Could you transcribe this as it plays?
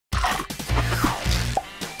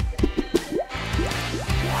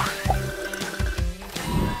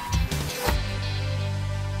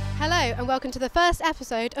and welcome to the first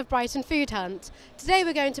episode of Brighton Food Hunt. Today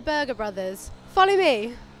we're going to Burger Brothers. Follow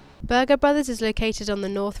me! Burger Brothers is located on the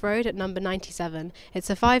North Road at number 97. It's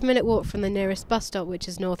a 5-minute walk from the nearest bus stop, which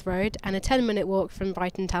is North Road, and a 10-minute walk from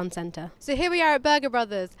Brighton town centre. So here we are at Burger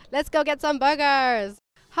Brothers. Let's go get some burgers!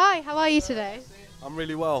 Hi, how are you today? I'm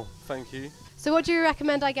really well, thank you. So what do you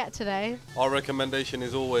recommend I get today? Our recommendation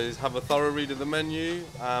is always have a thorough read of the menu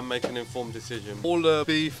and make an informed decision. All the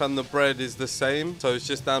beef and the bread is the same, so it's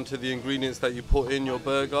just down to the ingredients that you put in your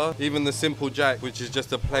burger. Even the Simple Jack, which is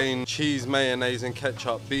just a plain cheese, mayonnaise and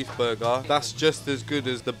ketchup beef burger, that's just as good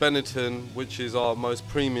as the Benetton, which is our most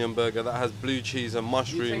premium burger that has blue cheese and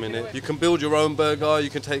mushroom in it. You can build your own burger.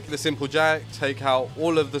 You can take the Simple Jack, take out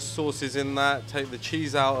all of the sauces in that, take the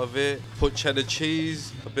cheese out of it, put cheddar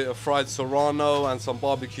cheese, a bit of fried serrano and some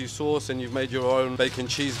barbecue sauce, and you've made your own bacon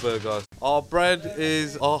cheeseburger. Our bread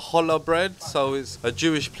is a challah bread, so it's a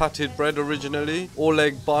Jewish plaited bread originally, all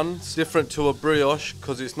egg bun. It's different to a brioche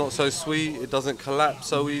because it's not so sweet, it doesn't collapse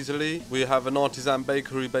so easily. We have an artisan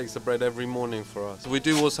baker who bakes the bread every morning for us. We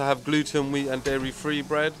do also have gluten, wheat and dairy free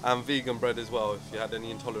bread and vegan bread as well if you had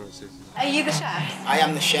any intolerances. Are you the chef? I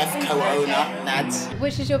am the chef, co-owner, Nads.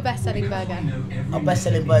 Which is your best-selling burger? Our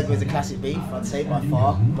best-selling burger is the classic beef, I'd say by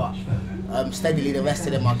far, but steadily the rest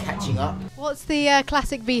of them are catching up. What's the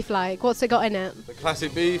classic beef like? What's it got in it? The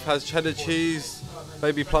classic beef has cheddar cheese,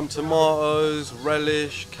 baby plum tomatoes,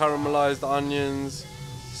 relish, caramelized onions,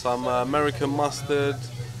 some American mustard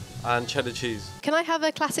and cheddar cheese. Can I have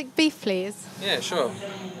a classic beef, please? Yeah, sure.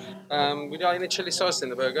 Would you like any chili sauce in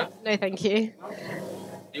the burger? No, thank you.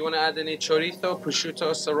 Do you want to add any chorizo,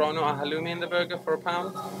 prosciutto, serrano, or halloumi in the burger for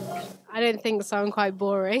 £1? I don't think so, I'm quite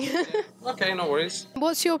boring. Okay, no worries.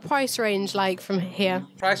 What's your price range like from here?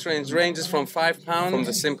 Price ranges from £5 from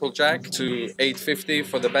the Simple Jack to $8.50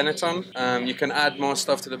 for the Benetton. You can add more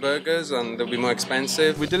stuff to the burgers and they'll be more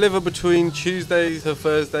expensive. We deliver between Tuesdays to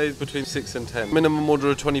Thursdays between 6 and 10. Minimum order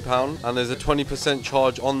of £20 and there's a 20%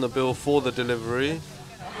 charge on the bill for the delivery.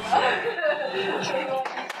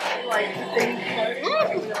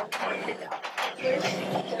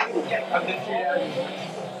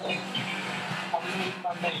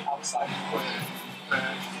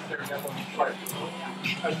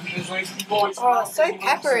 Oh, it's so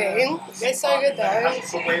peppery. It's so good though.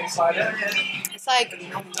 It's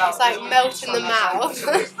like melt in the mouth.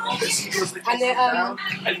 And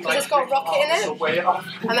it because it's got rocket in it.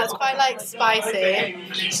 And that's quite like spicy.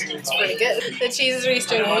 It's pretty good. The cheese is really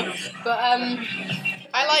stringy. But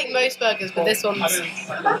I like most burgers, but this one's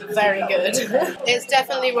very good. It's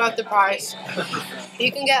definitely worth the price.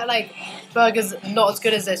 You can get like burgers not as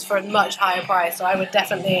good as this for a much higher price, so I would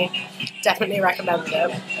definitely recommend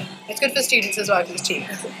it. It's good for students as well because it's cheap.